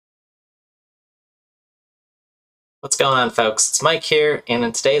What's going on, folks? It's Mike here, and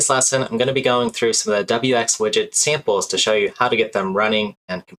in today's lesson, I'm going to be going through some of the wxWidget samples to show you how to get them running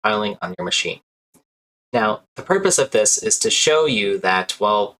and compiling on your machine. Now, the purpose of this is to show you that,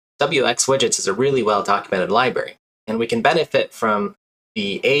 well, wxWidgets is a really well-documented library, and we can benefit from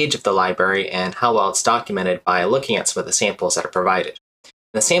the age of the library and how well it's documented by looking at some of the samples that are provided.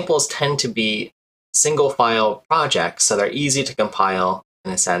 The samples tend to be single-file projects, so they're easy to compile, in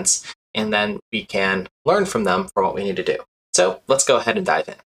a sense, and then we can learn from them for what we need to do. So let's go ahead and dive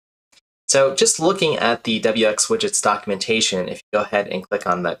in. So just looking at the wxWidgets documentation, if you go ahead and click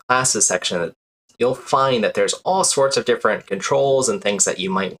on the classes section, you'll find that there's all sorts of different controls and things that you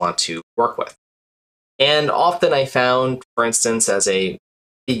might want to work with. And often I found, for instance, as a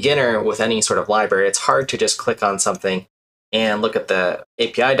beginner with any sort of library, it's hard to just click on something and look at the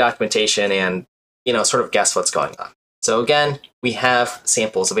API documentation and, sort of guess what's going on. So again, we have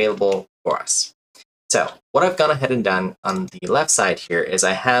samples available for us. So what I've gone ahead and done on the left side here is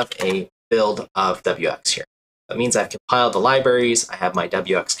I have a build of wx here. That means I've compiled the libraries, I have my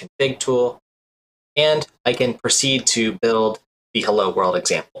wx config tool, and I can proceed to build the hello world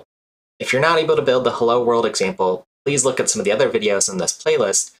example. If you're not able to build the hello world example, please look at some of the other videos in this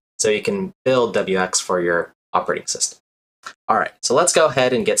playlist so you can build wx for your operating system. All right, so let's go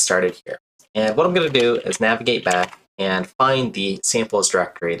ahead and get started here. And what I'm going to do is navigate back and find the samples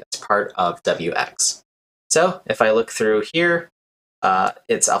directory that's part of wx. So if I look through here,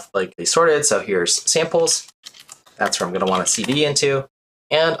 it's alphabetically sorted. So here's samples. That's where I'm going to want to cd into.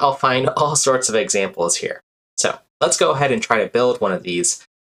 And I'll find all sorts of examples here. So let's go ahead and try to build one of these,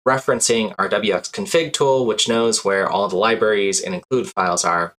 referencing our wx config tool, which knows where all the libraries and include files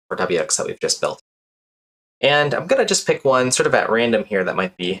are for wx that we've just built. And I'm going to just pick one sort of at random here that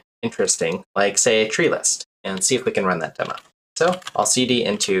might be interesting, like say a tree list, and see if we can run that demo. So I'll cd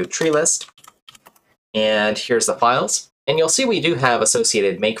into treelist, and here's the files. And you'll see we do have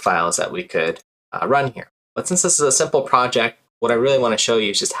associated make files that we could run here. But since this is a simple project, what I really want to show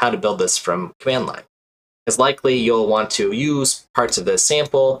you is just how to build this from command line. Because likely you'll want to use parts of this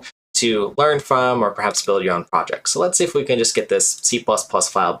sample to learn from or perhaps build your own project. So let's see if we can just get this C++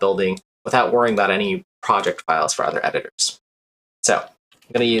 file building without worrying about any project files for other editors. So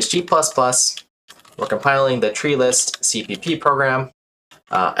I'm going to use G++. We're compiling the treelist CPP program.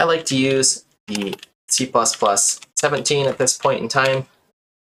 I like to use the C++ 17 at this point in time.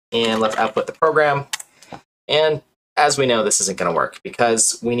 And let's output the program. And as we know, this isn't going to work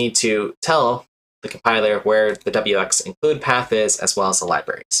because we need to tell the compiler where the wx include path is as well as the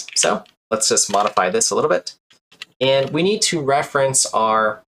libraries. So let's just modify this a little bit. And we need to reference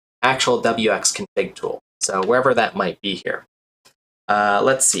our actual wx config tool. So wherever that might be here.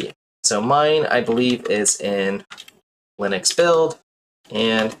 Let's see. So mine, I believe, is in linuxbuild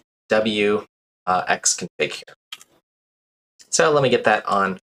and wx config here. So let me get that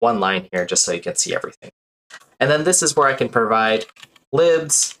on one line here just so you can see everything. And then this is where I can provide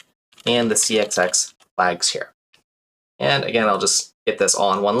libs and the cxxflags here. And again, I'll just get this all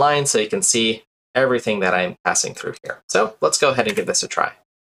on one line so you can see everything that I'm passing through here. So let's go ahead and give this a try.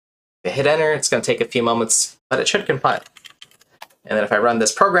 If I hit enter, it's going to take a few moments, but it should compile. And then if I run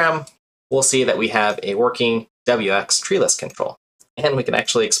this program, we'll see that we have a working wx treelist control. And we can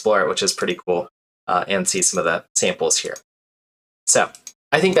actually explore it, which is pretty cool, and see some of the samples here. So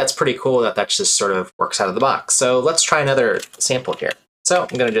I think that's pretty cool that that just sort of works out of the box. So let's try another sample here. So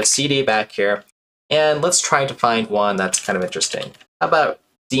I'm going to just cd back here, and let's try to find one that's kind of interesting. How about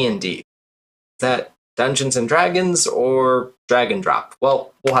D&D? Is that Dungeons and Dragons or drag and drop?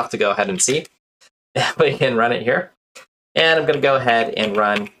 Well, we'll have to go ahead and see. We can run it here. And I'm going to go ahead and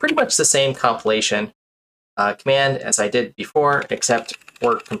run pretty much the same compilation command as I did before, except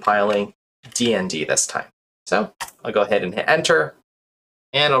we're compiling D&D this time. So I'll go ahead and hit enter,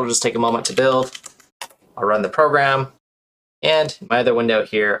 and it'll just take a moment to build. I'll run the program, and in my other window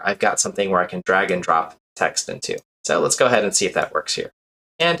here, I've got something where I can drag and drop text into. So let's go ahead and see if that works here.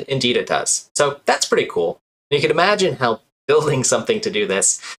 And indeed it does. So that's pretty cool. You can imagine how building something to do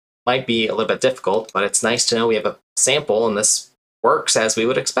this might be a little bit difficult, but it's nice to know we have a sample and this works as we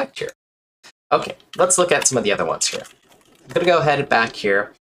would expect here. Okay, let's look at some of the other ones here. I'm going to go ahead back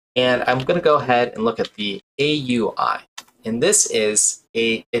here, and I'm going to go ahead and look at the AUI. And this is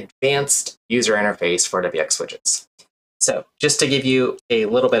an advanced user interface for wxWidgets. So just to give you a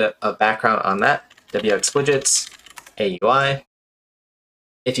little bit of background on that, wxWidgets, AUI.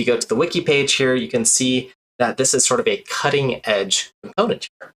 If you go to the wiki page here, you can see that this is sort of a cutting edge component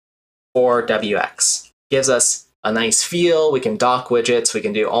here for wx. Gives us a nice feel, we can dock widgets, we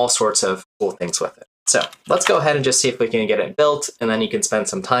can do all sorts of cool things with it. So let's go ahead and just see if we can get it built, and then you can spend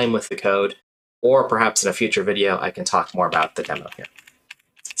some time with the code or perhaps in a future video, I can talk more about the demo here.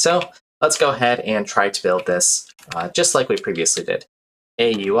 So let's go ahead and try to build this just like we previously did.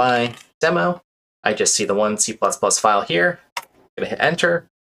 AUI demo. I just see the one C++ file here. I'm gonna hit enter,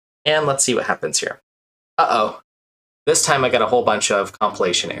 and let's see what happens here. Uh-oh, this time I got a whole bunch of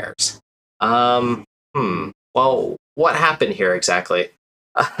compilation errors. Well, what happened here exactly?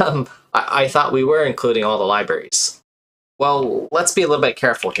 I thought we were including all the libraries. Well, let's be a little bit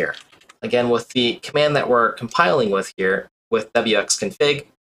careful here. Again, with the command that we're compiling with here, with wxconfig,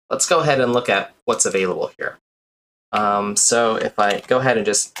 let's go ahead and look at what's available here. So if I go ahead and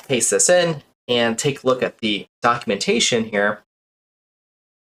just paste this in and take a look at the documentation here,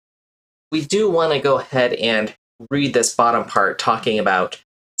 we do want to go ahead and read this bottom part talking about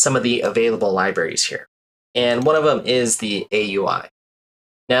some of the available libraries here. And one of them is the AUI.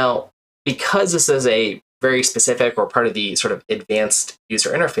 Now, because this is a very specific or part of the sort of advanced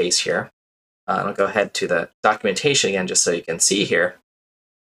user interface here, I'll go ahead to the documentation again just so you can see here.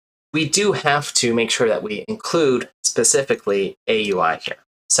 We do have to make sure that we include specifically AUI here.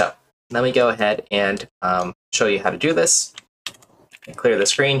 So let me go ahead and show you how to do this. And clear the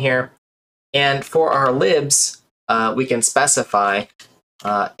screen here. And for our libs, we can specify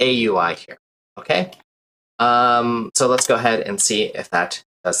AUI here, okay? So let's go ahead and see if that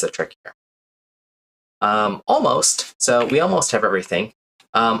does the trick here. Almost, so we almost have everything.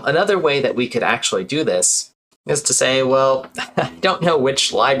 Another way that we could actually do this is to say, well, I don't know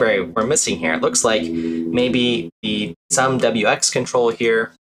which library we're missing here. It looks like maybe some WX control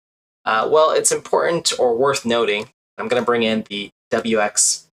here. Well, it's important or worth noting. I'm going to bring in the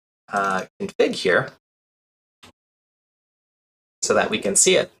WX config here so that we can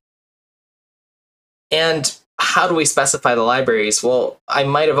see it. And how do we specify the libraries? Well, I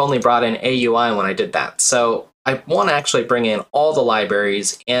might have only brought in AUI when I did that. So I want to actually bring in all the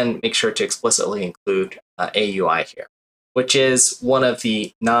libraries and make sure to explicitly include AUI here, which is one of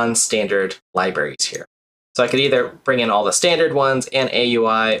the non-standard libraries here. So I could either bring in all the standard ones and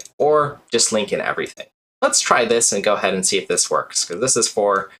AUI, or just link in everything. Let's try this and go ahead and see if this works, because this is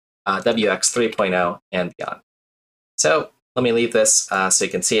for WX 3.0 and beyond. So let me leave this so you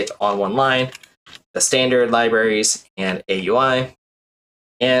can see it on one line. The standard libraries and AUI,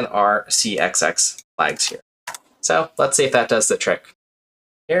 and our cxxflags here. So let's see if that does the trick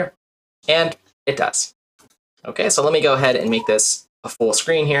here. And it does. Okay, so let me go ahead and make this a full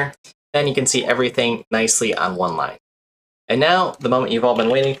screen here. Then you can see everything nicely on one line. And now, the moment you've all been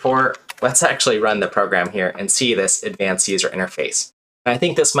waiting for, let's actually run the program here and see this advanced user interface. And I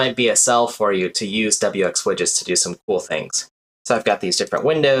think this might be a sell for you to use wxWidgets to do some cool things. So I've got these different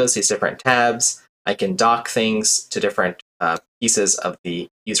windows, these different tabs. I can dock things to different pieces of the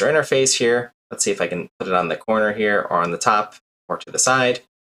user interface here. Let's see if I can put it on the corner here, or on the top, or to the side.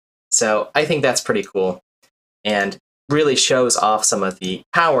 So I think that's pretty cool, and really shows off some of the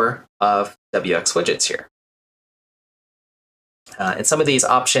power of wxWidgets here. And some of these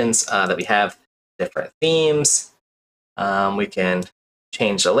options that we have, different themes, we can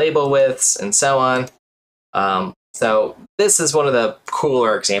change the label widths, and so on. So this is one of the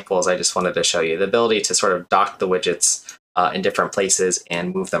cooler examples I just wanted to show you, the ability to sort of dock the widgets in different places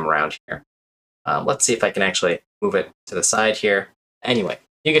and move them around here. Let's see if I can actually move it to the side here. Anyway,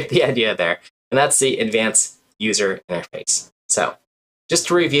 you get the idea there. And that's the advanced user interface. So just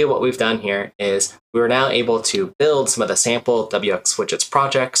to review, what we've done here is we are now able to build some of the sample wxWidgets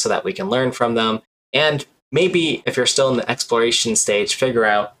projects so that we can learn from them. And maybe if you're still in the exploration stage, figure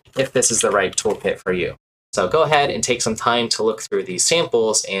out if this is the right toolkit for you. So go ahead and take some time to look through these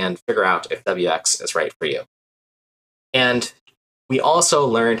samples and figure out if WX is right for you. And we also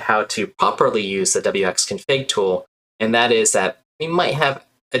learned how to properly use the wxconfig tool, and that is that we might have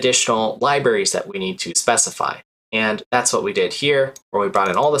additional libraries that we need to specify. And that's what we did here, where we brought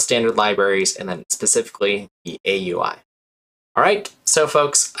in all the standard libraries and then specifically the AUI. All right, so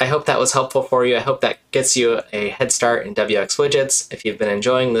folks, I hope that was helpful for you. I hope that gets you a head start in wxWidgets. If you've been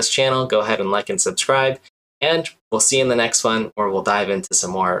enjoying this channel, go ahead and like and subscribe. And we'll see you in the next one, where we'll dive into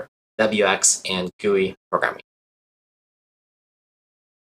some more WX and GUI programming.